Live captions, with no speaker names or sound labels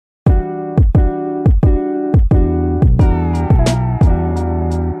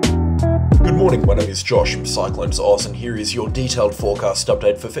morning, my name is Josh from CyclonesOZ, and here is your detailed forecast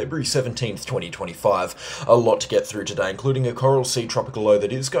update for February 17th, 2025. A lot to get through today, including a Coral Sea tropical low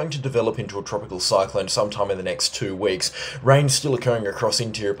that is going to develop into a tropical cyclone sometime in the next 2 weeks. Rain still occurring across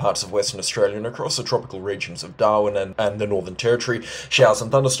interior parts of Western Australia and across the tropical regions of Darwin and the Northern Territory. Showers and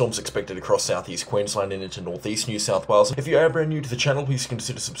thunderstorms expected across southeast Queensland and into northeast New South Wales. If you are brand new to the channel, please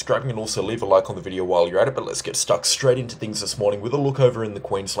consider subscribing and also leave a like on the video while you're at it. But let's get stuck straight into things this morning with a look over in the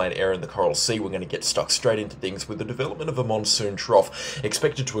Queensland area and the Coral Sea. We're going to get stuck straight into things with the development of a monsoon trough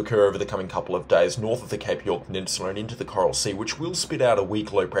expected to occur over the coming couple of days north of the Cape York Peninsula and into the Coral Sea, which will spit out a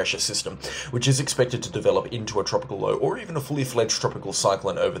weak low pressure system, which is expected to develop into a tropical low or even a fully fledged tropical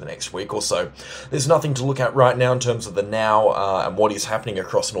cyclone over the next week or so. There's nothing to look at right now in terms of the now and what is happening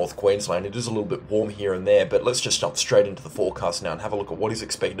across North Queensland. It is a little bit warm here and there, but let's just jump straight into the forecast now and have a look at what is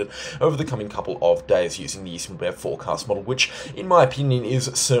expected over the coming couple of days using the Eastern Weather Forecast model, which in my opinion is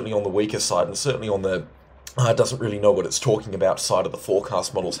certainly on the weaker side and certainly on the doesn't really know what it's talking about side of the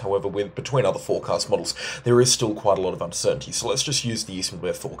forecast models. However, between other forecast models, there is still quite a lot of uncertainty. So let's just use the Eastern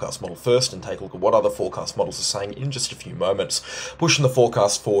Weather Forecast model first and take a look at what other forecast models are saying in just a few moments. Pushing the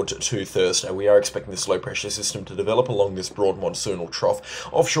forecast forward to Thursday, we are expecting this low pressure system to develop along this broad monsoonal trough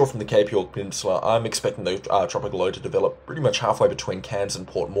offshore from the Cape York Peninsula. I'm expecting the tropical low to develop pretty much halfway between Cairns and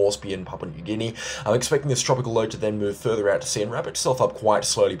Port Moresby in Papua New Guinea. I'm expecting this tropical low to then move further out to sea and wrap itself up quite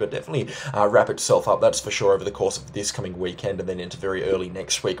slowly, but definitely wrap itself up, that's for sure, over the course of this coming weekend and then into very early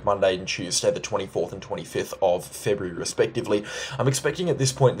next week, Monday and Tuesday, the 24th and 25th of February respectively. I'm expecting at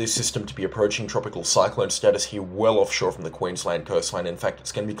this point this system to be approaching tropical cyclone status here well offshore from the Queensland coastline. In fact,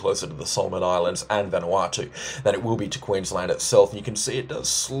 it's going to be closer to the Solomon Islands and Vanuatu than it will be to Queensland itself. And you can see it does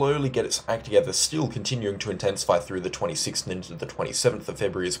slowly get its act together, still continuing to intensify through the 26th and into the 27th of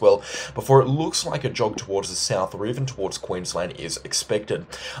February as well, before it looks like a jog towards the south or even towards Queensland is expected.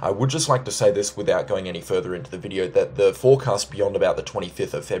 I would just like to say this without going any further into the video, that the forecast beyond about the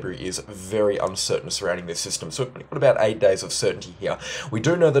 25th of February is very uncertain surrounding this system. So we've got about 8 days of certainty here. We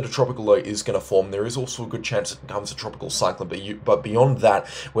do know that a tropical low is going to form. There is also a good chance it becomes a tropical cyclone, but beyond that,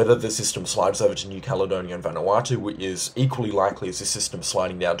 whether the system slides over to New Caledonia and Vanuatu is equally likely as the system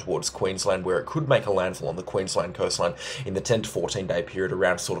sliding down towards Queensland, where it could make a landfall on the Queensland coastline in the 10 to 14 day period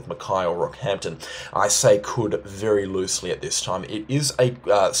around sort of Mackay or Rockhampton. I say could very loosely at this time. It is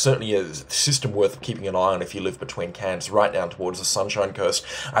certainly a system worth keeping an eye on if you live between Cairns right down towards the Sunshine Coast.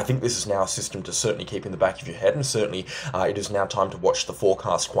 I think this is now a system to certainly keep in the back of your head, and certainly it is now time to watch the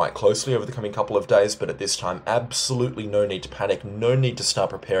forecast quite closely over the coming couple of days. But at this time, absolutely no need to panic, no need to start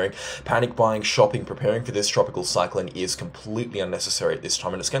preparing. Panic buying, shopping, preparing for this tropical cyclone is completely unnecessary at this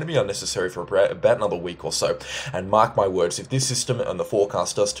time, and it's going to be unnecessary for about another week or so. And mark my words, if this system and the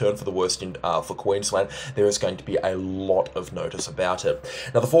forecast does turn for the worst for Queensland, there is going to be a lot of notice about it.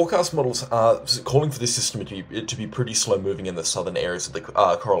 Now, the forecast models are calling for this system to be pretty slow moving in the southern areas of the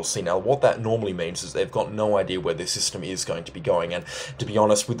Coral Sea. Now, what that normally means is they've got no idea where this system is going to be going, and to be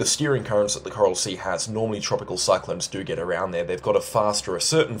honest, with the steering currents that the Coral Sea has, normally tropical cyclones do get around there. They've got a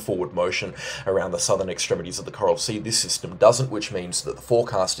certain forward motion around the southern extremities of the Coral Sea. This system doesn't, which means that the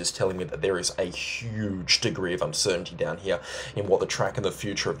forecast is telling me that there is a huge degree of uncertainty down here in what the track and the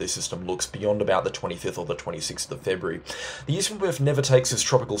future of this system looks beyond about the 25th or the 26th of February. The Eastern Weather never takes this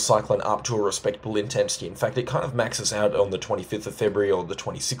tropical cyclone up to a respectable intensity. In fact, it kind of maxes out on the 25th of February or the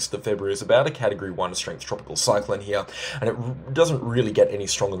 26th of February as about a Category 1 strength tropical cyclone here, and it doesn't really get any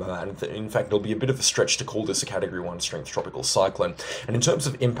stronger than that. In fact, it'll be a bit of a stretch to call this a Category 1 strength tropical cyclone. And in terms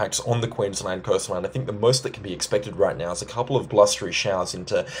of impacts on the Queensland coastline, I think the most that can be expected right now is a couple of blustery showers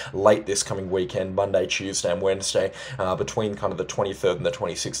into late this coming weekend, Monday, Tuesday and Wednesday, between kind of the 23rd and the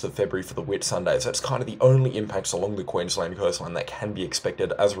 26th of February for the Whitsundays. That's kind of the only impacts along the Queensland coastline that can be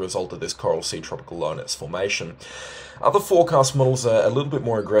expected as a result of this Coral Sea tropical low and its formation. Other forecast models are a little bit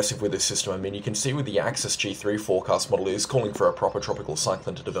more aggressive with this system. I mean, you can see with the Axis G3 forecast model, it is calling for a proper tropical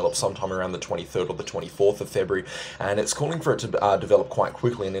cyclone to develop sometime around the 23rd or the 24th of February, and it's calling for it to develop quite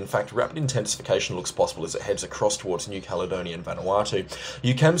quickly, and in fact, rapid intensification looks possible as it heads across towards New Caledonia and Vanuatu.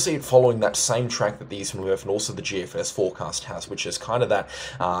 You can see it following that same track that the Eastern Weather and also the GFS forecast has, which is kind of that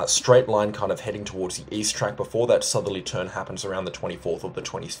straight line kind of heading towards the east track before that southerly turn happens around the 24th or the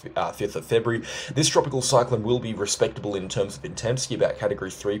 25th of February. This tropical cyclone will be respectable in terms of intensity, about Category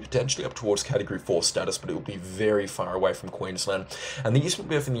 3, potentially up towards Category 4 status, but it will be very far away from Queensland. And the Eastern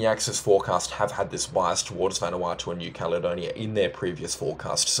Berth and the Axis forecast have had this bias towards Vanuatu and New Caledonia in their previous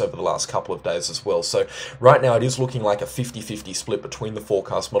forecasts over the last couple of days as well. So right now it is looking like a 50-50 split between the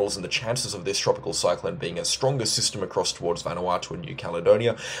forecast models and the chances of this tropical cyclone being a stronger system across towards Vanuatu and New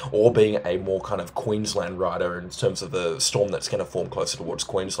Caledonia, or being a more kind of Queensland rider in terms of the storm that's going to form closer towards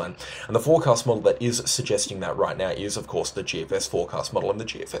Queensland. And the forecast model that is suggesting that right now is, of course, the GFS forecast model, and the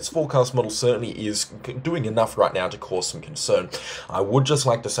GFS forecast model certainly is doing enough right now to cause some concern. I would just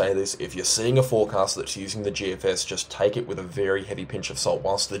like to say this: if you're seeing a forecast that's using the GFS, just take it with a very heavy pinch of salt.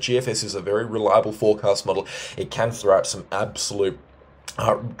 Whilst the GFS is a very reliable forecast model, it can throw out some absolute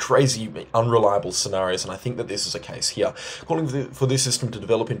crazy, unreliable scenarios, and I think that this is a case here. Calling for this system to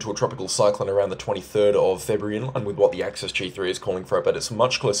develop into a tropical cyclone around the 23rd of February, in line with what the Axis G3 is calling for it, but it's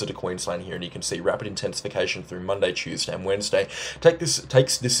much closer to Queensland here, and you can see rapid intensification through Monday, Tuesday, and Wednesday.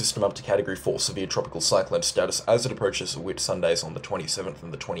 Takes this system up to Category 4 severe tropical cyclone status as it approaches Whit Sundays on the 27th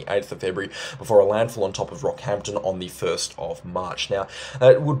and the 28th of February, before a landfall on top of Rockhampton on the 1st of March. Now,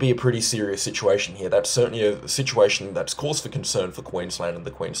 that would be a pretty serious situation here. That's certainly a situation that's cause for concern for Queensland and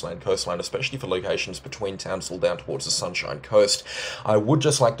the Queensland coastline, especially for locations between Townsville down towards the Sunshine Coast. I would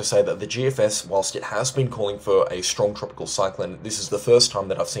just like to say that the GFS, whilst it has been calling for a strong tropical cyclone, this is the first time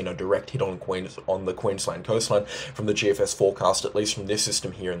that I've seen a direct hit on the Queensland coastline from the GFS forecast, at least from this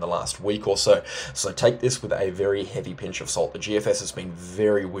system here in the last week or so. So take this with a very heavy pinch of salt. The GFS has been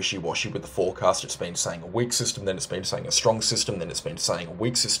very wishy-washy with the forecast. It's been saying a weak system, then it's been saying a strong system, then it's been saying a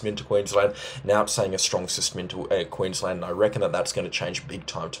weak system into Queensland, now it's saying a strong system into Queensland, and I reckon that that's going to change big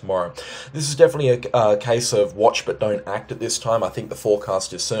time tomorrow. This is definitely a case of watch but don't act at this time. I think the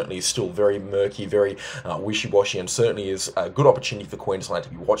forecast is certainly still very murky, very wishy-washy, and certainly is a good opportunity for Queensland to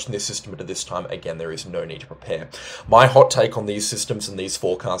be watching this system, but at this time, again, there is no need to prepare. My hot take on these systems and these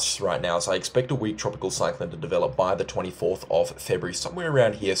forecasts right now is I expect a weak tropical cyclone to develop by the 24th of February, somewhere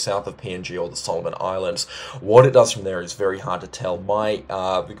around here south of PNG or the Solomon Islands. What it does from there is very hard to tell. My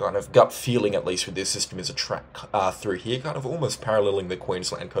kind of gut feeling, at least with this system, is a track through here, kind of almost paralleling the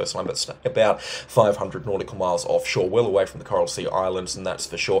Queensland coastline, but staying about 500 nautical miles offshore, well away from the Coral Sea Islands, and that's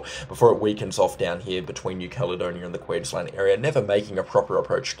for sure, before it weakens off down here between New Caledonia and the Queensland area, never making a proper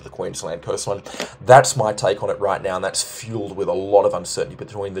approach to the Queensland coastline. That's my take on it right now, and that's fueled with a lot of uncertainty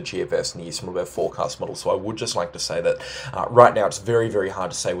between the GFS and the Eastern Berth forecast model. So I would just like to say that right now it's very, very hard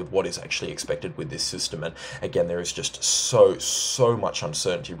to say with what is actually expected with this system, and again, there is just so much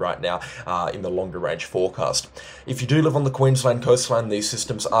uncertainty right now in the longer range forecast. If you do live on the Queensland coastline, these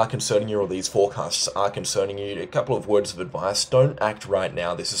systems are concerning you, or these forecasts are concerning you, a couple of words of advice: don't act right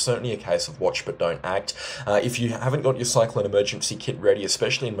now. This is certainly a case of watch but don't act. If you haven't got your cyclone emergency kit ready,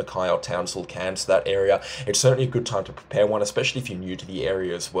 especially in Mackay or Townsville, Cairns, that area, it's certainly a good time to prepare one, especially if you're new to the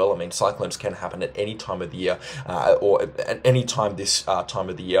area as well. I mean, cyclones can happen at any time of the year, or at any time this time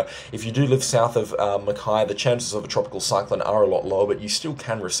of the year. If you do live south of Mackay, the chances of a tropical cyclone are a lot lower, but you still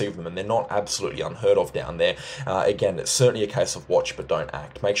can receive them, and they're not absolutely unheard of down there. Again, it's certainly a case of watch but don't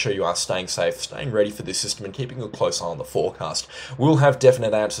act. Make sure you are staying safe, staying ready for this system, and keeping a close eye on the forecast. We'll have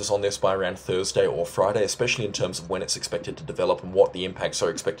definite answers on this by around Thursday or Friday, especially in terms of when it's expected to develop and what the impacts are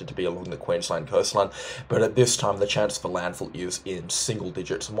expected to be along the Queensland coastline. But at this time, the chance for landfall is in single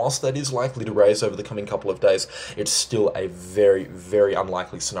digits, and whilst that is likely to raise over the coming couple of days, it's still a very, very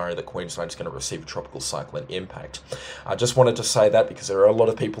unlikely scenario that Queensland's going to receive a tropical cyclone impact. I just wanted to say that because there are a lot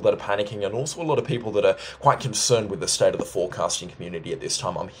of people that are panicking, and also a lot of people that are quite concerned with the state of the forecasting community at this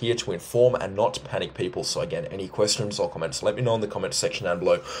time. I'm here to inform and not to panic people, so again, any questions or comments, let me know in the comments section down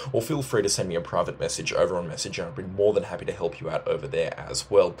below, or feel free to send me a private message over on Messenger. I'd be more than happy to help you out over there as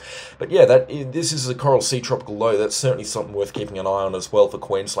well. But yeah, this is a Coral Sea tropical low. That's certainly something worth keeping an eye on as well for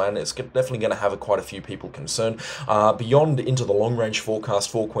Queensland. It's definitely going to have quite a few people concerned. Beyond into the long range forecast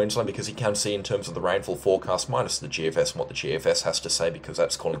for Queensland, because you can see in terms of the rainfall forecast, minus the GFS and what the GFS has to say, because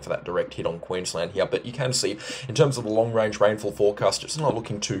that's calling for that direct hit on Queensland here, but you can see in terms of the long range rainfall forecast, it's not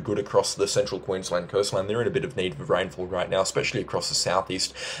looking too good across the central Queensland coastline. They're in a bit of need of rainfall right now, especially across the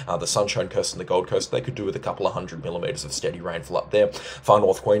southeast, the Sunshine Coast and the Gold Coast. They could do with a couple of 100 millimetres of steady rainfall up there. Far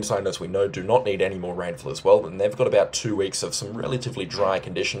north Queensland, as we know, do not need any more rainfall as well, and they've got about 2 weeks of some relatively dry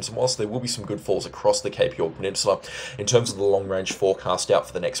conditions, and whilst there will be some good falls across the Cape York Peninsula, in terms of the long range forecast out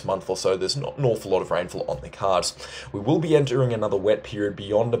for the next month or so, there's not an awful lot of rainfall on the cards. We will be entering another wet period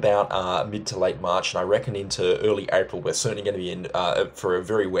beyond about mid to late March, and I reckon into early April we're certainly going to be in for a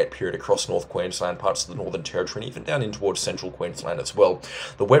very wet period across North Queensland, parts of the Northern Territory, and even down in towards Central Queensland as well.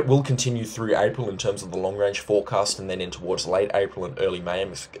 The wet will continue through April in terms of the long-range forecast, and then in towards late April and early May.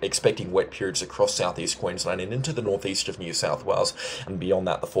 I'm expecting wet periods across southeast Queensland and into the northeast of New South Wales, and beyond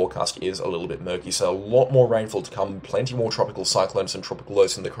that the forecast is a little bit murky, so a lot more rainfall to come, plenty more tropical cyclones and tropical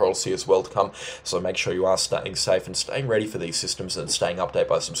lows in the Coral Sea as well to come, so make sure you are staying safe and staying ready for these systems and staying updated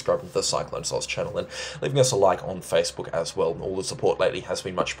by subscribing to the CyclonesOZ channel and leaving us a like on Facebook as well. All the support lately has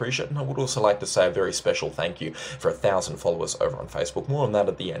been much appreciated, and I would also like to say a very special thank you for 1,000 followers over on Facebook. More on that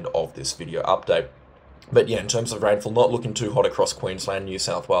at the end of this video update. But yeah, in terms of rainfall, not looking too hot across Queensland, New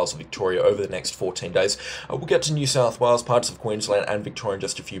South Wales, and Victoria over the next 14 days. We'll get to New South Wales, parts of Queensland and Victoria in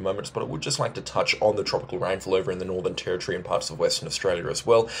just a few moments, but I would just like to touch on the tropical rainfall over in the Northern Territory and parts of Western Australia as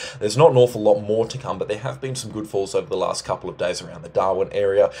well. There's not an awful lot more to come, but there have been some good falls over the last couple of days around the Darwin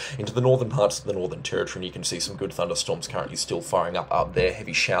area, into the northern parts of the Northern Territory, and you can see some good thunderstorms currently still firing up there.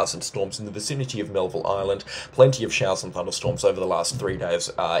 Heavy showers and storms in the vicinity of Melville Island. Plenty of showers and thunderstorms over the last 3 days.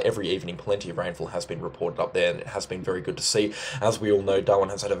 Every evening, plenty of rainfall has been reported up there, and it has been very good to see. As we all know, Darwin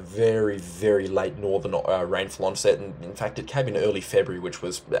has had a very, very late northern rainfall onset, and in fact it came in early February, which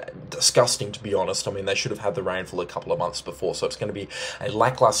was disgusting, to be honest. I mean, they should have had the rainfall a couple of months before, so it's going to be a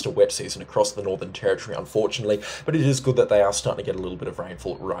lackluster wet season across the Northern Territory, unfortunately, but it is good that they are starting to get a little bit of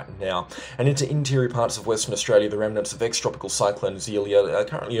rainfall right now. And into interior parts of Western Australia, the remnants of ex-tropical cyclone Zelia are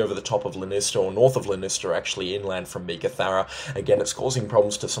currently over the top of Lanista, or north of Lanista, actually inland from Meekatharra. Again, it's causing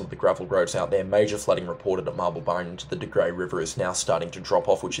problems to some of the gravel roads out there. Major flooding reported at Marble Bar into the De Grey River is now starting to drop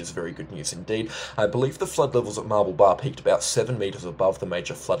off, which is very good news indeed. I believe the flood levels at Marble Bar peaked about 7 metres above the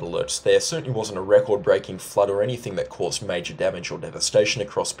major flood alerts. There certainly wasn't a record-breaking flood or anything that caused major damage or devastation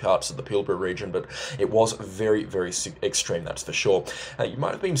across parts of the Pilbara region, but it was very, very extreme, that's for sure. You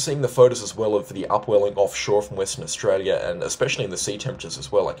might have been seeing the photos as well of the upwelling offshore from Western Australia, and especially in the sea temperatures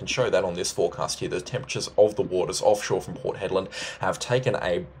as well. I can show that on this forecast here. The temperatures of the waters offshore from Port Hedland have taken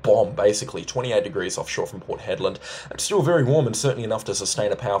a bomb, basically 28 degrees offshore from Port Hedland. It's still very warm and certainly enough to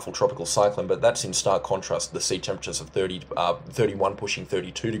sustain a powerful tropical cyclone, but that's in stark contrast to the sea temperatures of 31 pushing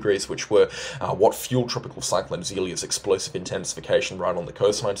 32 degrees, which were what fueled tropical cyclone Zelia's explosive intensification right on the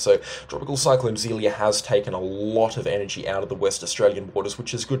coastline. So tropical cyclone Zelia has taken a lot of energy out of the West Australian waters,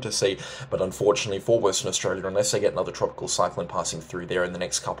 which is good to see, but unfortunately for Western Australia, unless they get another tropical cyclone passing through there in the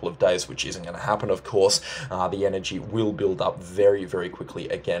next couple of days, which isn't going to happen, of course, the energy will build up very, very quickly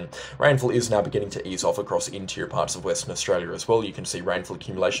again. Rainfall is now beginning to ease off across interior parts of Western Australia as well. You can see rainfall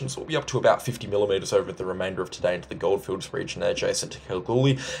accumulations will be up to about 50 millimetres over the remainder of today into the Goldfields region adjacent to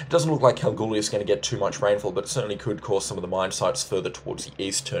Kalgoorlie. It doesn't look like Kalgoorlie is going to get too much rainfall, but it certainly could cause some of the mine sites further towards the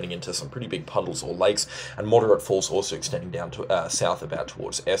east turning into some pretty big puddles or lakes, and moderate falls also extending down to south about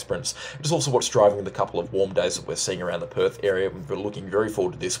towards Esperance. It is also what's driving the couple of warm days that we're seeing around the Perth area. We're looking very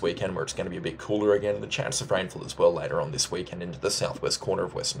forward to this weekend where it's going to be a bit cooler again, and the chance of rainfall as well later on this weekend into the southwest corner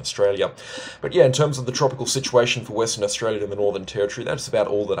of Western Australia. But yeah, in terms of the tropical situation for Western Australia and the Northern Territory, that's about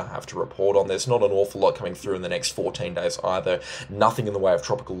all that I have to report on. There's not an awful lot coming through in the next 14 days either. Nothing in the way of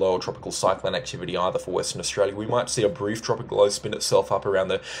tropical low or tropical cyclone activity either for Western Australia. We might see a brief tropical low spin itself up around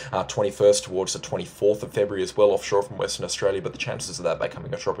the 21st towards the 24th of February as well offshore from Western Australia, but the chances of that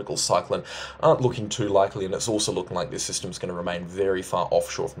becoming a tropical cyclone aren't looking too likely, and it's also looking like this system's going to remain very far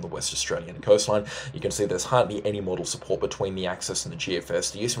offshore from the West Australian coastline. You can see there's hardly any model support between the axis and the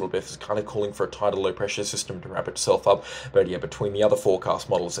GFS. The EastModel is kind of calling for a tidal low pressure system to wrap itself up, but yeah, between the other forecast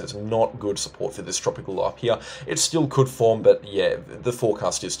models, there's not good support for this tropical low up here. It still could form, but yeah, the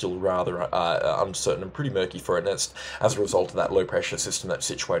forecast is still rather uncertain and pretty murky for it, and it's as a result of that low pressure system that's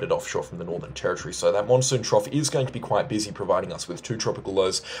situated offshore from the Northern Territory. So that monsoon trough is going to be quite busy, providing us with 2 tropical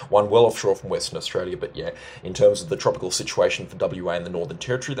lows, one well offshore from Western Australia. But yeah, in terms of the tropical situation for WA and the Northern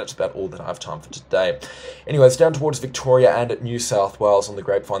Territory, that's about all that I have time for today. Anyways, down towards Victoria and at New South Wales on the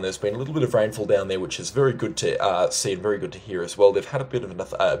Grapevine, there's been a little bit of rainfall down there, which is very good to see and very good to hear as well. They've had a bit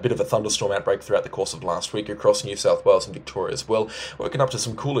of a thunderstorm outbreak throughout the course of last week across New South Wales and Victoria as well, working up to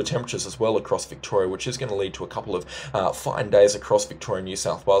some cooler temperatures as well across Victoria, which is going to lead to a couple of fine days across Victoria and New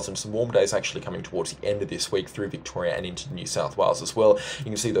South Wales, and some warm days actually coming towards the end of this week through Victoria and into New South Wales as well. You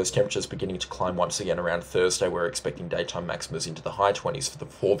can see those temperatures beginning to climb once again around Thursday. We're expecting daytime maximas into the high 20s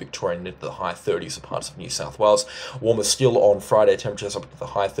for Victoria and into the high 30s for parts of New South Wales. Warmer still on Friday, temperatures up to the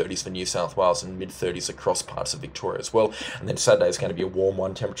high 30s for New South Wales and mid 30s across parts of Victoria as well. And then Saturday is going to be a warm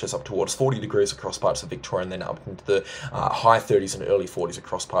one, temperatures up towards 40 degrees across parts of Victoria, and then up into the high 30s and early 40s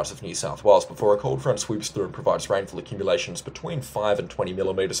across parts of New South Wales before a cold front sweeps through and provides rainfall accumulations between 5 and 20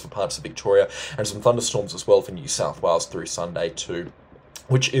 millimetres for parts of Victoria, and some thunderstorms as well for New South Wales through Sunday too.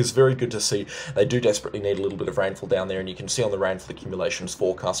 which is very good to see. They do desperately need a little bit of rainfall down there, and you can see on the rainfall accumulations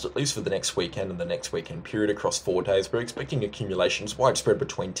forecast, at least for the next weekend and the next weekend period across 4 days, we're expecting accumulations widespread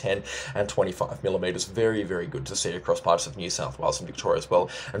between 10 and 25 millimetres. Very, very good to see across parts of New South Wales and Victoria as well,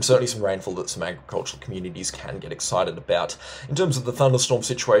 and certainly some rainfall that some agricultural communities can get excited about. In terms of the thunderstorm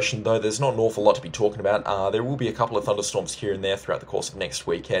situation, though, there's not an awful lot to be talking about. There will be a couple of thunderstorms here and there throughout the course of next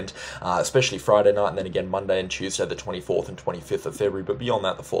weekend, especially Friday night and then again Monday and Tuesday, the 24th and 25th of February, but beyond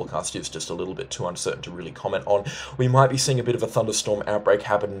that, the forecast is just a little bit too uncertain to really comment on. We might be seeing a bit of a thunderstorm outbreak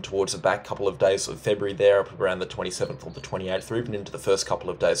happening towards the back couple of days of February there, up around the 27th or the 28th, or even into the first couple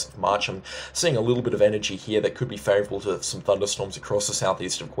of days of March. I'm seeing a little bit of energy here that could be favourable to some thunderstorms across the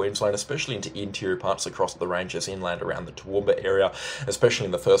southeast of Queensland, especially into interior parts across the ranges inland around the Toowoomba area, especially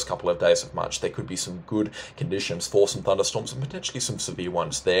in the first couple of days of March. There could be some good conditions for some thunderstorms and potentially some severe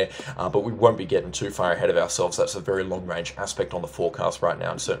ones there, but we won't be getting too far ahead of ourselves. That's a very long-range aspect on the forecast right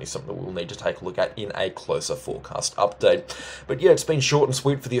now, and certainly something that we'll need to take a look at in a closer forecast update. But yeah, it's been short and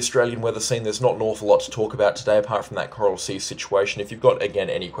sweet for the Australian weather scene. There's not an awful lot to talk about today apart from that Coral Sea situation. If you've got, again,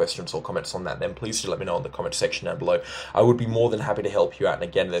 any questions or comments on that, then please do let me know in the comment section down below. I would be more than happy to help you out. And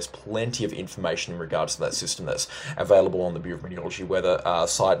again, there's plenty of information in regards to that system that's available on the Bureau of Meteorology weather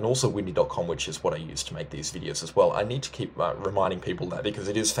site, and also windy.com, which is what I use to make these videos as well. I need to keep reminding people that, because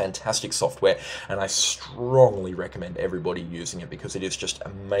it is fantastic software, and I strongly recommend everybody using it because it is just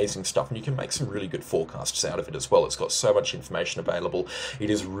amazing stuff, and you can make some really good forecasts out of it as well. It's got so much information available. It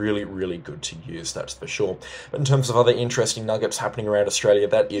is really, really good to use, that's for sure. But in terms of other interesting nuggets happening around Australia,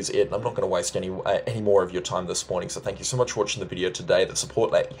 that is it. I'm not going to waste any more of your time this morning, so thank you so much for watching the video today. The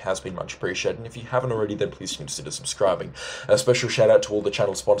support lately has been much appreciated, and if you haven't already, then please consider subscribing. A special shout out to all the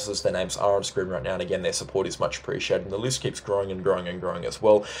channel sponsors. Their names are on screen right now, and again, their support is much appreciated, and the list keeps growing and growing and growing as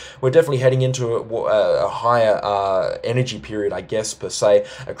well. We're definitely heading into a higher energy period, I guess, per se,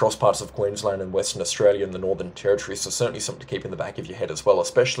 across parts of Queensland and Western Australia and the Northern Territory, so certainly something to keep in the back of your head as well,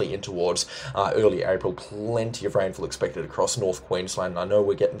 especially in towards early April. Plenty of rainfall expected across North Queensland. I know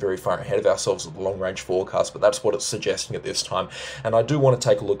we're getting very far ahead of ourselves with the long-range forecast, but that's what it's suggesting at this time, and I do want to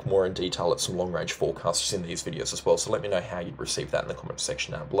take a look more in detail at some long-range forecasts in these videos as well, so let me know how you'd receive that in the comment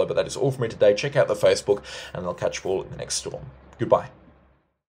section down below. But that is all for me today. Check out the Facebook, and I'll catch you all in the next storm. Goodbye.